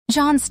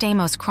John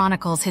Stamos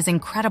chronicles his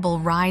incredible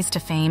rise to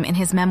fame in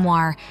his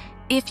memoir,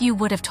 If You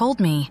Would Have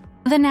Told Me.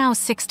 The now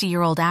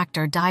 60-year-old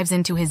actor dives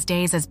into his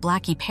days as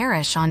Blackie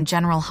Parrish on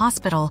General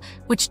Hospital,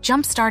 which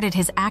jump-started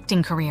his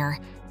acting career.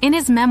 In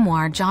his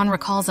memoir, John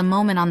recalls a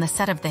moment on the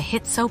set of the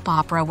hit soap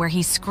opera where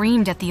he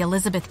screamed at the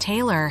Elizabeth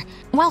Taylor.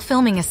 While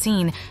filming a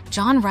scene,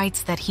 John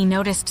writes that he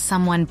noticed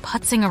someone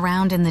putzing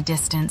around in the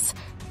distance.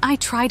 I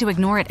try to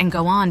ignore it and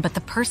go on, but the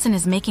person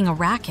is making a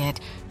racket,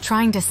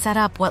 trying to set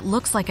up what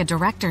looks like a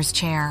director's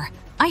chair.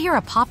 I hear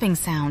a popping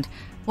sound.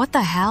 What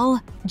the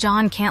hell?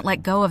 John can't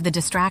let go of the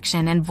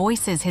distraction and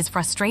voices his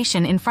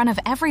frustration in front of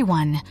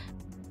everyone.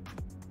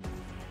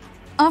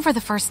 For the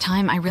first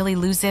time, I really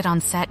lose it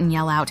on set and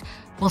yell out,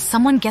 "Will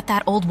someone get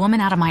that old woman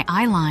out of my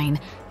eye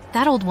line?"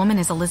 That old woman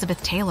is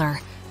Elizabeth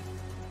Taylor.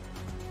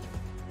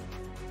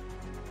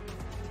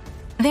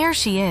 There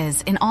she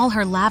is, in all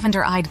her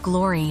lavender-eyed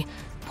glory,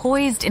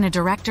 poised in a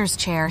director's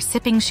chair,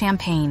 sipping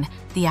champagne,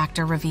 the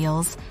actor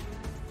reveals.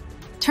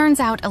 Turns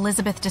out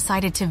Elizabeth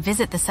decided to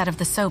visit the set of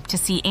the soap to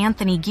see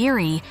Anthony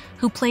Geary,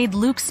 who played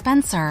Luke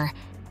Spencer.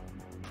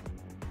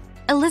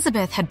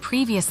 Elizabeth had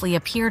previously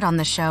appeared on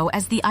the show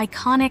as the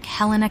iconic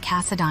Helena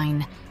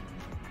Cassadine.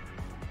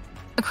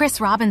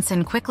 Chris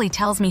Robinson quickly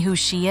tells me who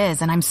she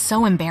is, and I'm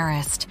so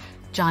embarrassed,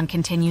 John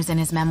continues in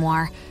his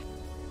memoir.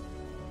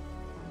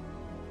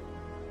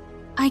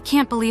 I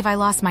can't believe I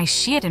lost my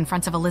shit in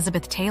front of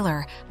Elizabeth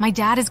Taylor. My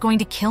dad is going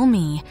to kill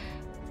me.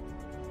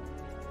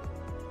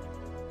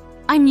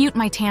 I mute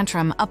my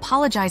tantrum,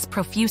 apologize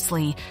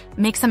profusely,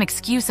 make some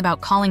excuse about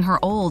calling her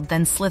old,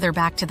 then slither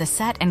back to the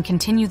set and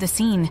continue the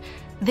scene.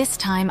 This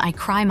time, I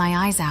cry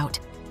my eyes out.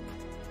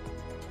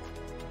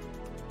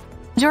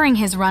 During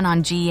his run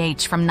on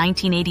GH from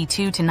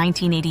 1982 to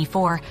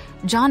 1984,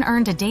 John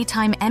earned a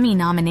Daytime Emmy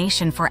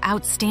nomination for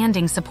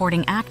Outstanding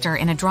Supporting Actor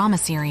in a Drama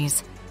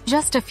Series.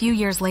 Just a few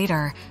years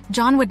later,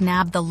 John would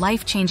nab the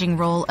life-changing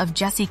role of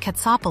Jesse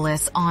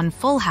Katsopoulos on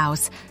Full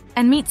House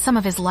and meet some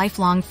of his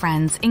lifelong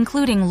friends,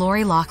 including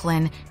Lori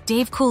Loughlin,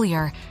 Dave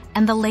Coulier,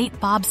 and the late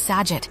Bob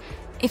Saget.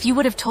 If You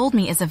Would Have Told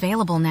Me is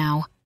available now.